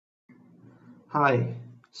Hi.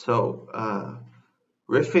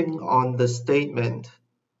 Riffing on the statement,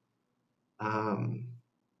 um,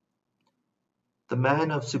 the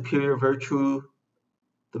man of superior virtue,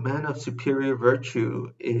 the man of superior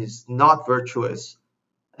virtue is not virtuous,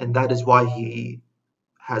 and that is why he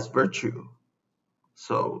has virtue.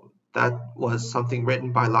 So that was something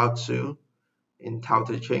written by Lao Tzu in Tao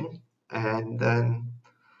Te Ching, and then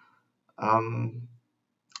um,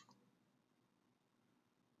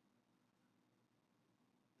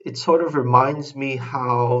 it sort of reminds me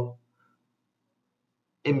how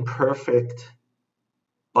imperfect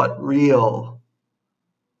but real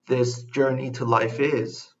this journey to life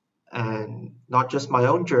is, and not just my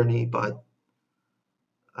own journey, but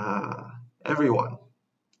uh, everyone.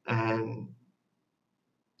 And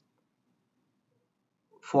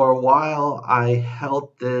for a while,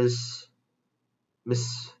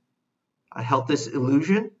 mis- I held this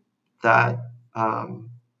illusion that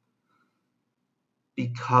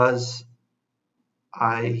because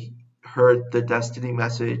I heard the destiny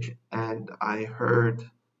message and I heard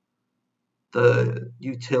the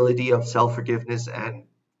utility of self forgiveness and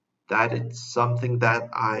that it's something that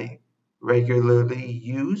I regularly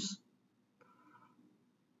use,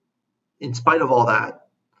 in spite of all that,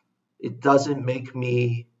 it doesn't make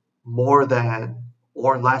me more than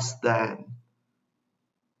or less than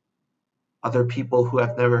other people who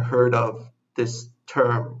have never heard of this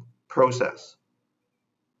term process.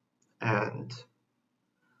 And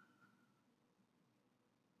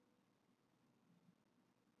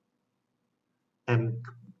and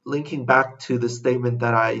linking back to the statement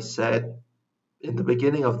that I said in the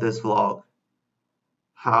beginning of this vlog,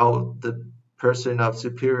 how the person of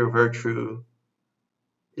superior virtue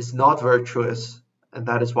is not virtuous, and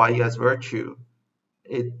that is why he has virtue.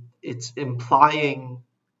 It it's implying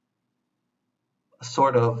a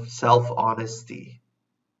sort of self-honesty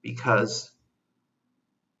because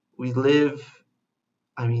we live,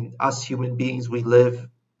 I mean, us human beings, we live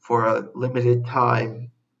for a limited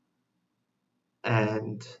time.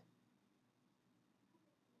 And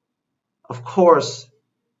of course,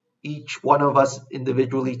 each one of us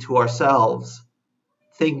individually to ourselves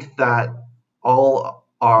think that all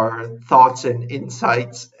our thoughts and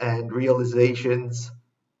insights and realizations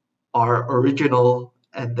are original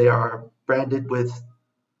and they are branded with,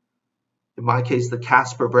 in my case, the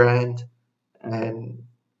Casper brand, and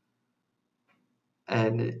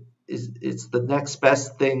it's the next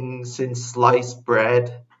best thing since sliced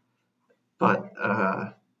bread. But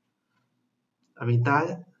I mean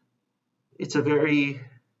that it's a very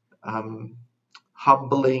um,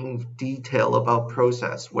 humbling detail about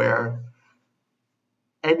process where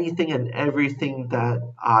anything and everything that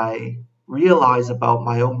I realize about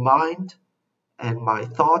my own mind and my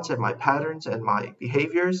thoughts and my patterns and my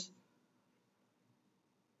behaviors,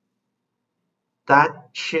 that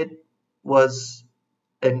shit was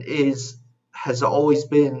and is has always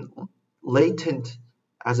been latent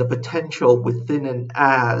as a potential within and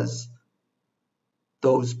as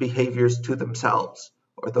those behaviors to themselves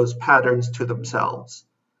or those patterns to themselves.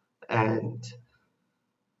 And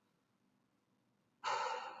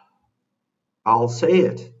I'll say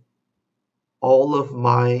it, all of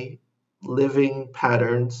my living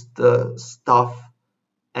patterns, the stuff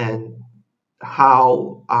and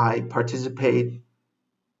how I participate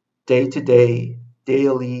day to day,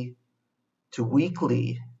 daily to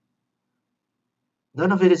weekly,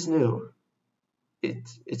 none of it is new.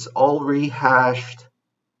 It's all rehashed,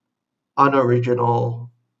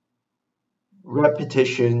 unoriginal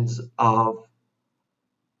repetitions of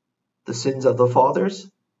the sins of the fathers.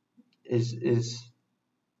 Is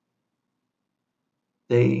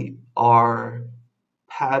They are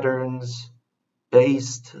patterns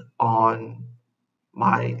based on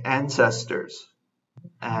my ancestors.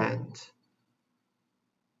 And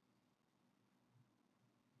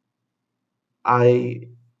I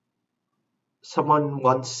someone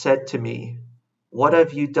once said to me, "What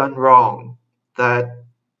have you done wrong that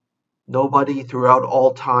nobody throughout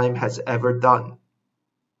all time has ever done?"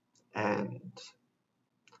 And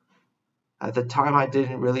at the time I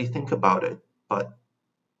didn't really think about it, but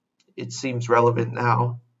it seems relevant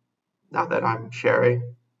now that I'm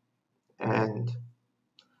sharing. And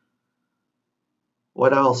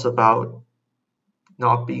what else about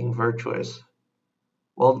not being virtuous?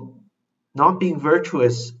 Well, not being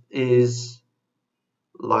virtuous is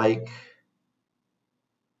like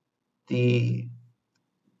the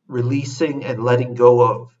releasing and letting go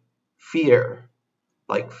of fear,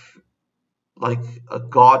 like like a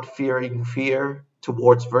God-fearing fear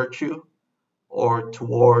towards virtue or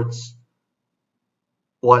towards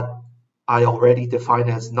what I already define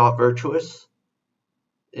as not virtuous.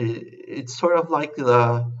 It's sort of like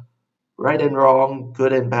the right and wrong,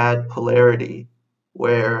 good and bad polarity,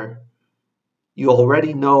 where you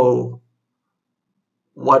already know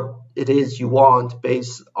what it is you want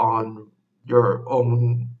based on your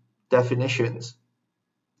own definitions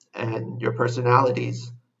and your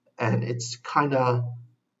personalities. And it's kind of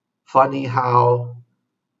funny how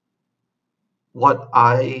what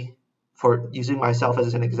I, for using myself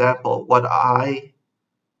as an example, what I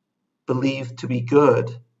believe to be good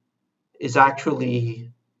is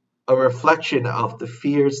actually a reflection of the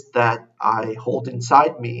fears that I hold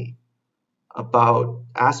inside me about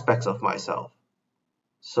aspects of myself.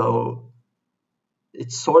 So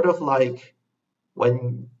it's sort of like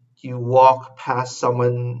when you walk past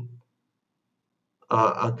someone,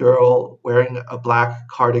 a girl wearing a black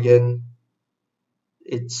cardigan,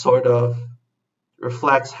 it sort of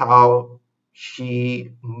reflects how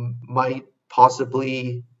she might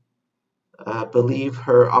possibly believe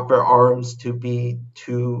her upper arms to be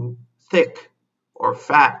too thick or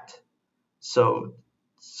fat. So,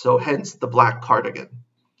 so hence the black cardigan.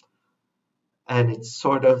 And it's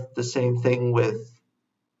sort of the same thing with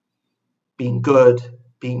being good,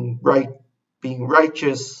 being right, being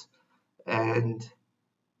righteous, and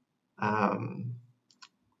um,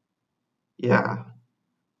 yeah,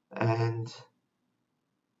 and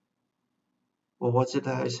well, what's it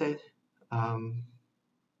that I said? Um,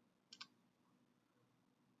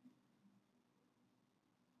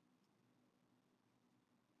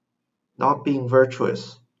 Not being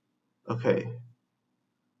virtuous. Okay,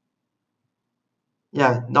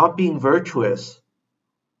 yeah, not being virtuous.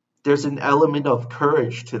 There's an element of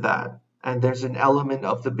courage to that, and there's an element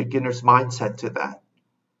of the beginner's mindset to that,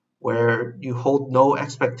 where you hold no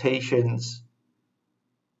expectations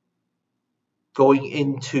going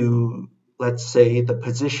into, let's say, the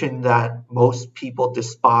position that most people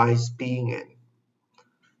despise being in.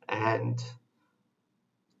 And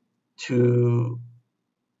to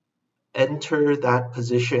enter that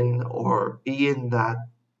position or be in that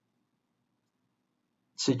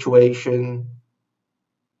situation,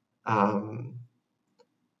 um,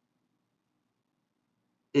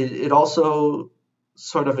 it also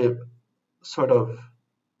sort of sort of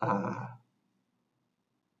uh,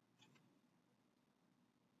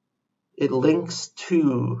 it links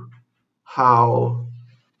to how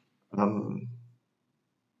um,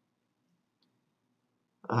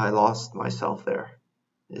 I lost myself there.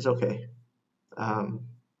 It's okay. Um,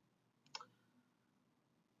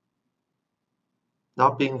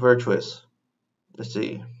 Not being virtuous. Let's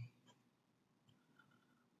see.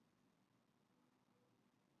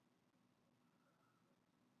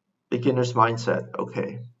 Beginner's mindset.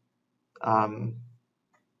 Okay. Um,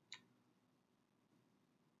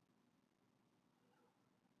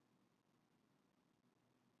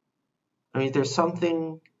 I mean, there's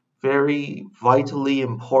something very vitally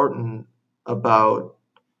important about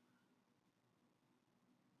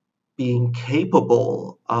being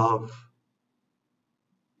capable of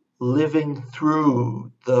living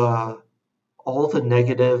through all the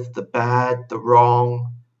negative, the bad, the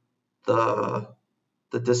wrong, the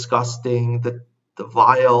disgusting, the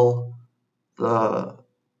vile, the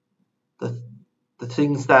the the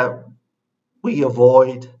things that we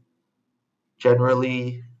avoid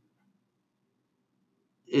generally.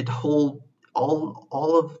 It hold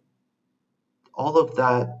all of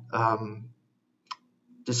that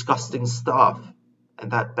disgusting stuff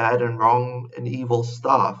and that bad and wrong and evil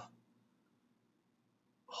stuff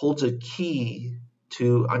holds a key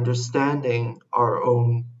to understanding our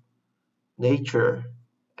own nature,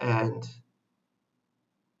 and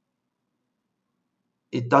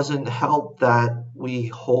it doesn't help that we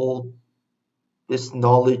hold this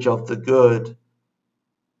knowledge of the good,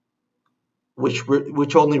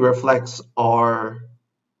 which only reflects our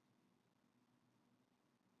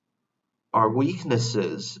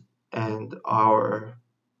weaknesses and our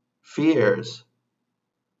fears.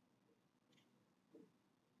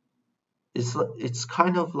 It's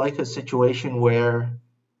kind of like a situation where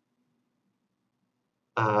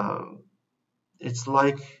um, it's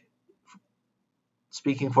like,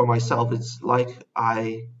 speaking for myself, it's like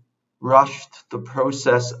I rushed the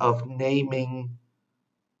process of naming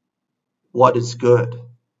what is good,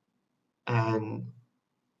 and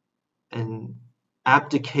and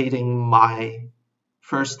abdicating my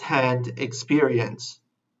firsthand experience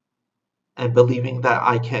and believing that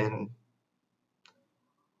I can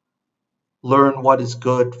learn what is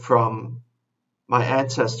good from my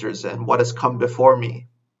ancestors and what has come before me.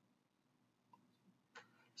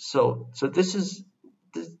 So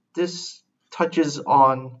this touches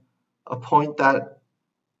on a point that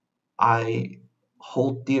I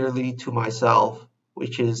hold dearly to myself,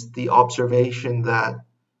 which is the observation that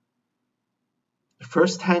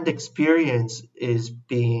first-hand experience is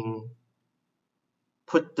being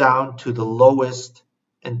put down to the lowest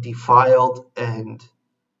and defiled and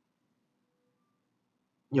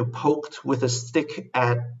poked with a stick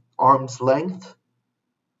at arm's length,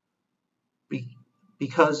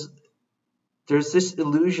 because there's this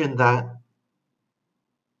illusion that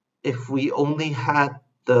if we only had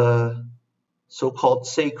the so-called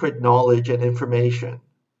sacred knowledge and information,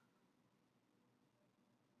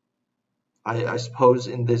 I suppose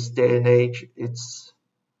in this day and age, it's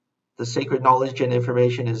the sacred knowledge and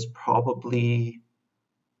information is probably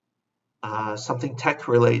something tech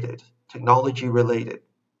related, technology related.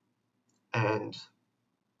 And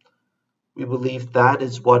we believe that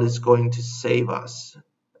is what is going to save us.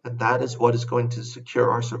 And that is what is going to secure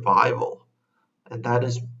our survival. And that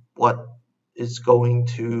is what is going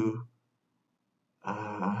to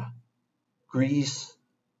grease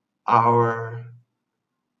our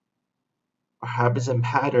habits and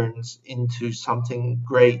patterns into something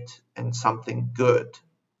great and something good.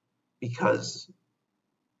 Because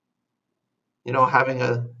having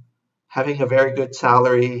a very good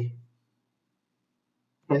salary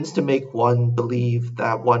tends to make one believe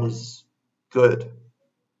that one is good.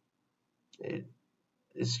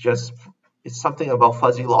 It's something about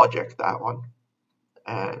fuzzy logic, that one.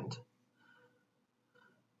 And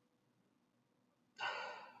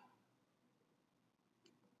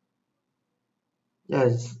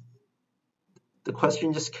yes, the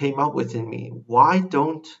question just came up within me. Why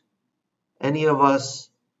don't any of us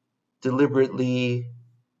deliberately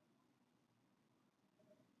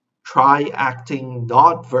try acting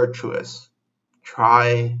not virtuous?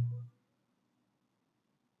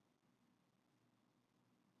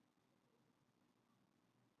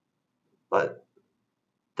 But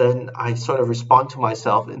then I sort of respond to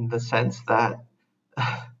myself in the sense that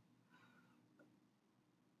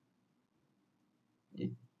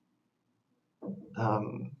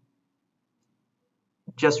um,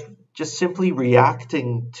 just simply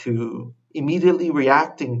immediately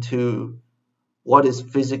reacting to what is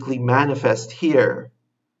physically manifest here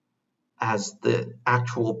as the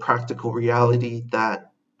actual practical reality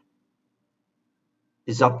that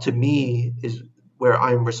is up to me, is where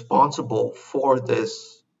I'm responsible for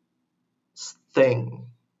this thing.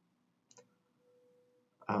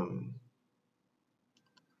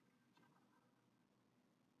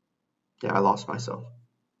 Yeah, I lost myself.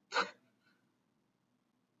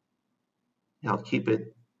 Yeah, I'll keep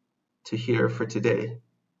it to here for today.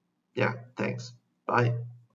 Yeah, thanks. Bye.